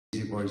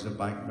Lazyboys of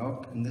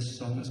Banknock, and this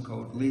song is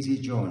called Lazy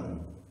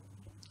John.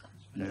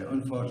 Now,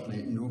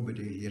 unfortunately,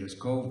 nobody here is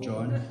called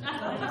John.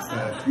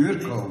 If you're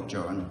called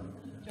John,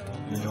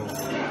 no.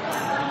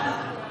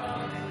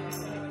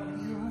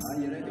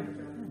 Are you ready?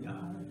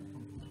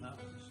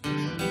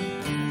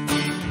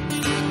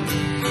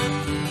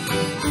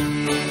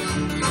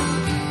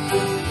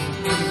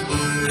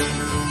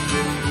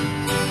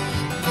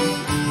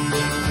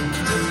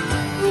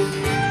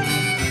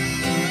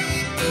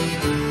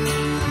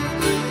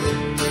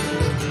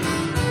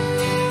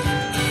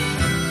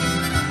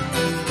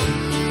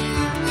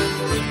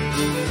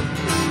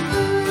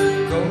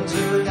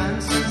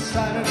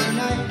 Saturday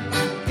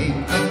night,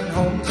 ain't coming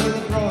home till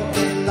the broad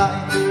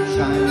daylight.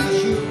 Shine my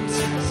shoes,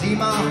 see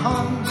my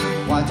hum.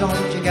 Why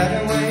don't you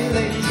get away,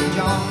 lazy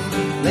John?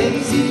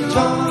 Lazy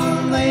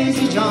John,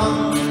 lazy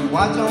John.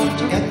 Why don't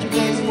you get your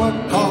day's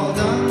work all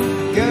done?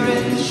 You're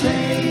in the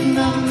shade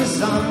and the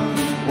sun.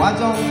 Why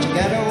don't you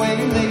get away,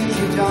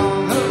 lazy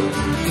John?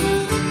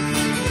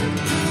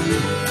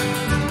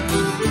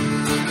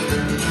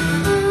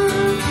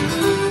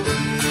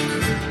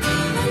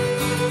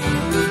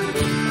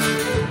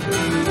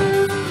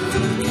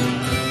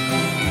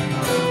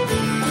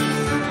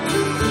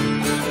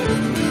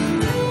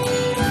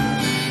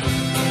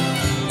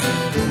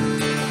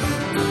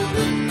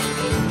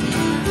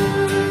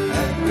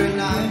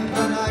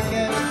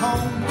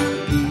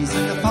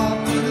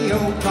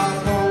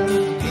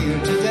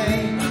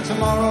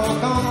 Tomorrow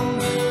gone,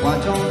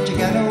 why don't you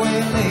get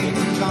away,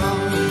 lazy John?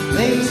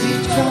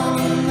 Lazy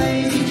John,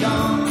 lazy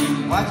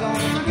John, why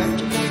don't you get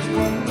your day's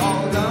work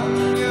all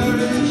done? You're in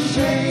the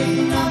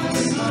shade of the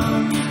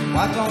sun,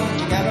 why don't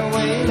you get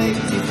away,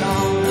 lazy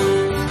John?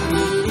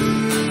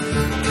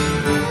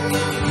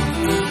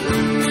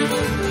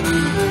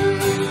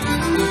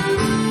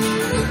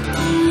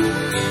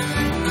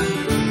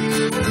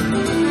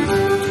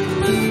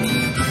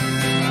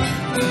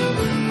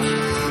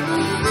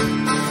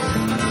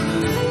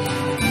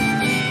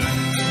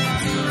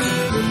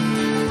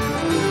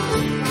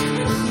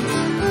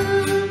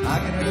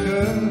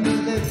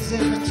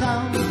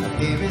 Her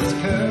hair is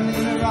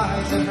curling, her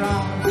eyes are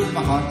brown.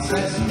 My heart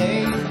says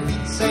stay, my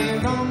feet say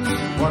run.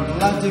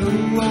 What'll I do,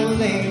 oh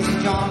lazy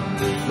John?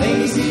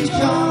 Lazy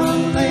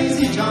John,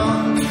 lazy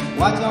John,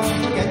 why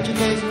don't you get your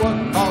day's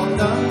work all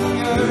done?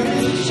 You're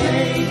in the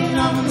shade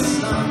of the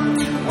sun,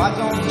 why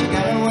don't you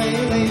get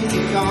away,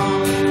 lazy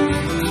John?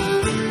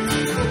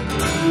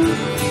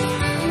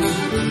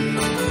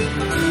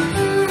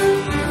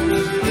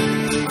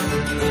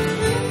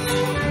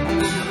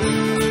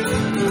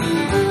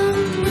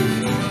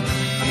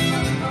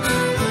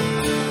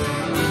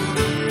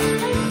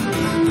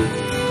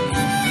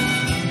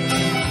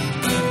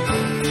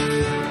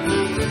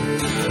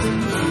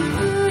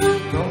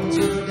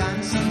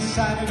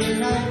 Saturday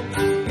night,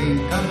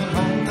 ain't coming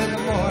home till the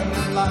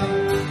morning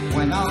light.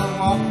 When I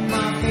walk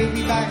my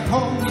baby back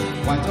home,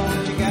 why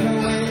don't you get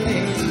away,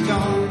 lazy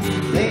John?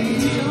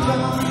 Lazy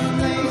John,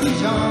 lazy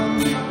John,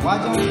 why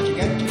don't you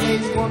get your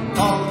day's work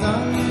all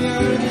done?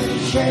 You're in the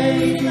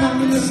shade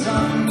and the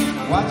sun,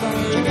 why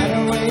don't you get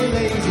away,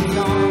 lazy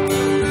John?